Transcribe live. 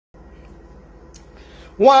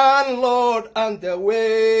One Lord and the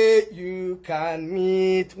way you can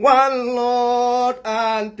meet. One Lord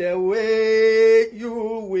and the way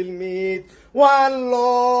you will meet. One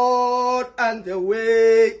Lord and the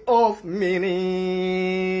way of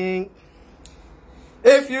meaning.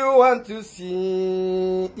 If you want to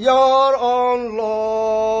see your own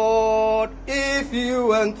Lord, if you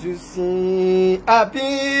want to see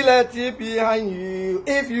ability behind you,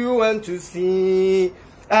 if you want to see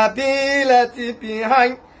ability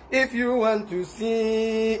behind, if you want to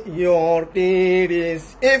see your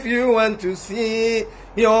deeds, if you want to see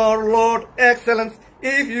your Lord excellence,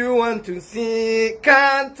 if you want to see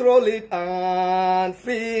control it and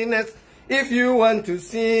freeness, if you want to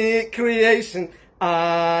see creation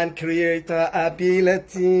and creator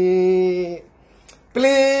ability.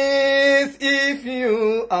 Please, if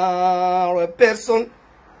you are a person,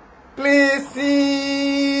 please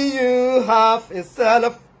see you have a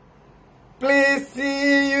self. Please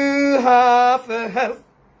see you have a health.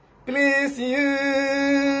 Please see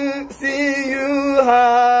you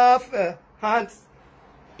have a hands.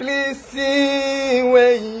 Please see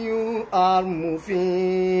where you are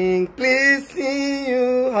moving. Please see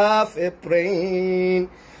you have a brain.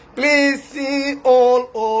 Please see all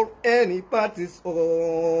or any parts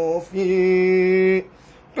of you.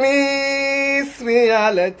 Please,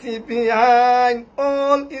 reality behind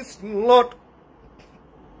all is not.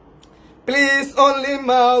 Please, only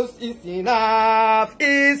mouth is enough.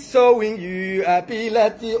 It's showing you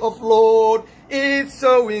ability of Lord. It's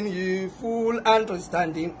showing you full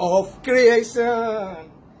understanding of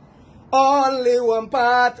creation. Only one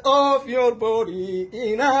part of your body,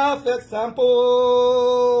 enough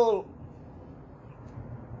example.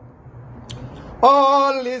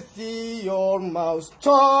 Only see your mouth,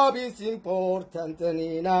 job is important and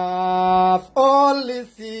enough. Only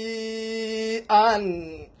see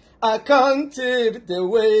and accounted the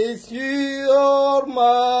ways your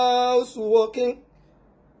mouth working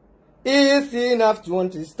is enough to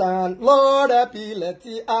understand Lord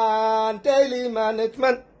ability and daily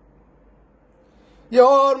management.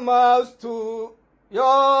 Your mouth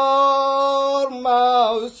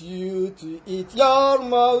you to eat, your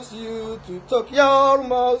mouth you to talk, your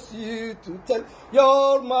mouth you to tell,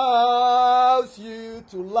 your mouth you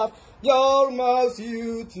to laugh, your mouth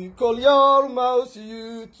you to call, your mouth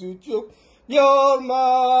you to joke, your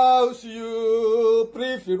mouth you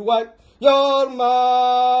prefer white, your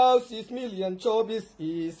mouth is million chobbies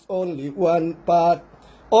is only one part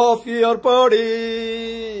of your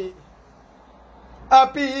body.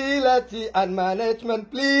 Ability and management,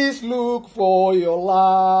 please look for your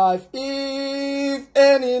life. If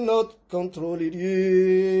any not controlling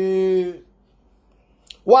you,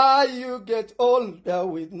 why you get older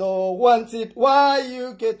with no wanted, why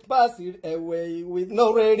you get passed away with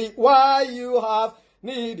no ready, why you have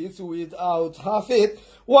needs without half it,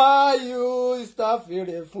 why you stuff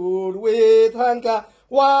the food with hunger,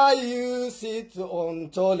 why you sit on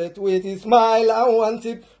toilet with a smile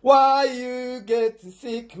unwanted, why you get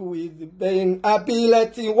sick with pain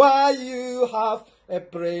ability, why you have a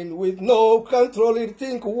brain with no control,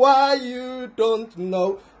 think why you don't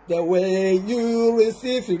know the way you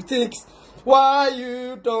receive your things, why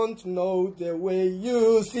you don't know the way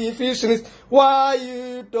you see visions, why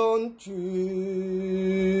you don't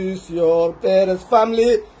choose your parents'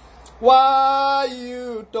 family, why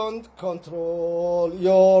you don't control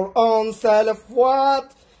your own self,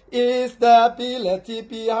 what is the ability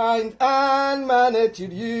behind and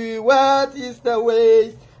managing you, what is the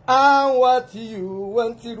way and what you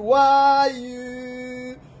wanted, why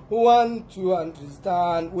you want to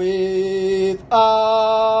understand without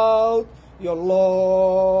your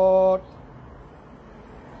Lord.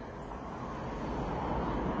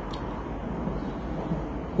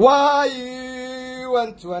 Why you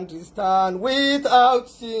want to understand without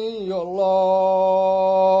seeing your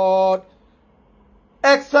Lord.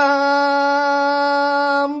 Example,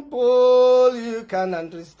 you can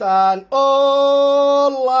understand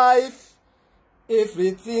all life,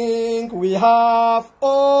 everything we have,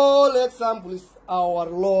 all examples, our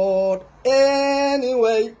Lord.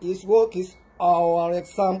 Anyway, His work is our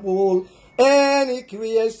example. Any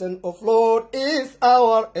creation of Lord is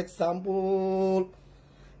our example.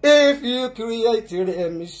 If you created a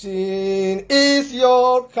machine, is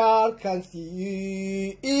your car can see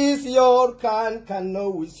you, is your can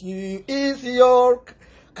know it's you, is your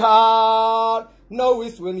car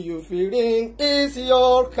knows when you're feeling, is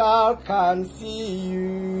your car can see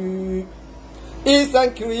you. Is a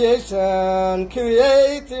creation,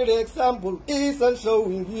 created example, is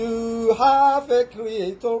showing you have a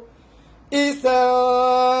creator.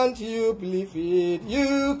 Isn't you believe it?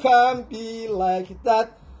 You can be like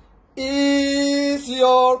that. Is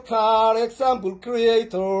your car example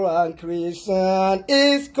creator and creation?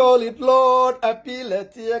 Is call it Lord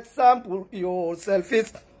ability example yourself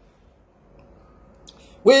is.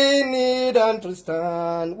 We need to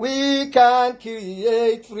understand we can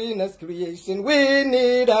create freeness creation. We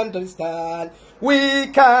need to understand we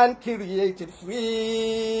can create it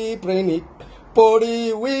free brain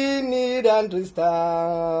body. We need to understand.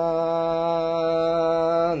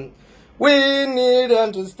 We need to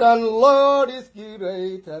understand Lord is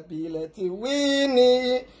great ability. We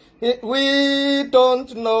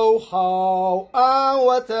don't know how and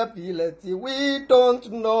what ability. We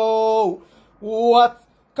don't know what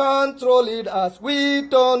controlled us. We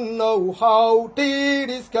don't know how did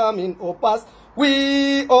is coming up us.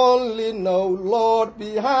 We only know Lord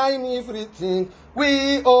behind everything.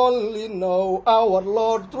 We only know our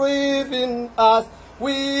Lord driving us.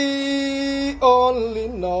 We only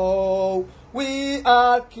know we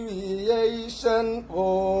are creation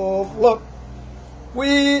of Lord.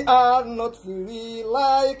 We are not free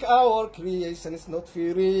like our creation is not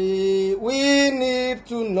free. We need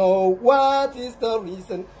to know what is the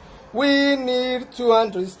reason. We need to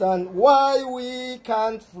understand why we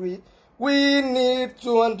can't free. We need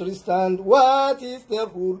to understand what is the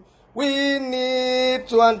rule. We need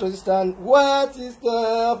to understand what is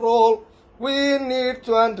the role. We need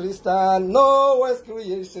to understand Noah's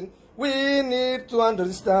creation. We need to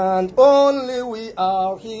understand only we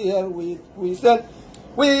are here with wisdom.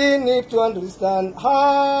 We need to understand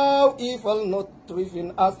how evil not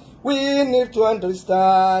driven us. We need to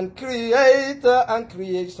understand creator and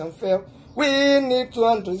creation fair. We need to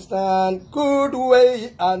understand good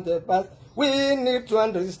way and the path. We need to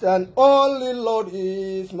understand only Lord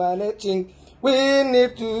is managing. We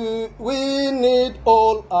need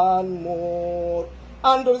all and more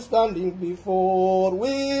understanding before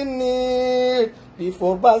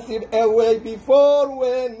pass it away, before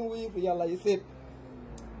when we realize it.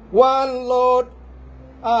 One Lord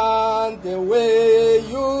and the way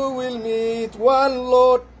you will meet, one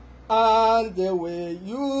Lord and the way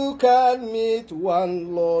you can meet,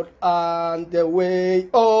 one Lord and the way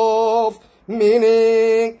of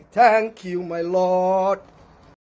meaning. Thank you, my Lord.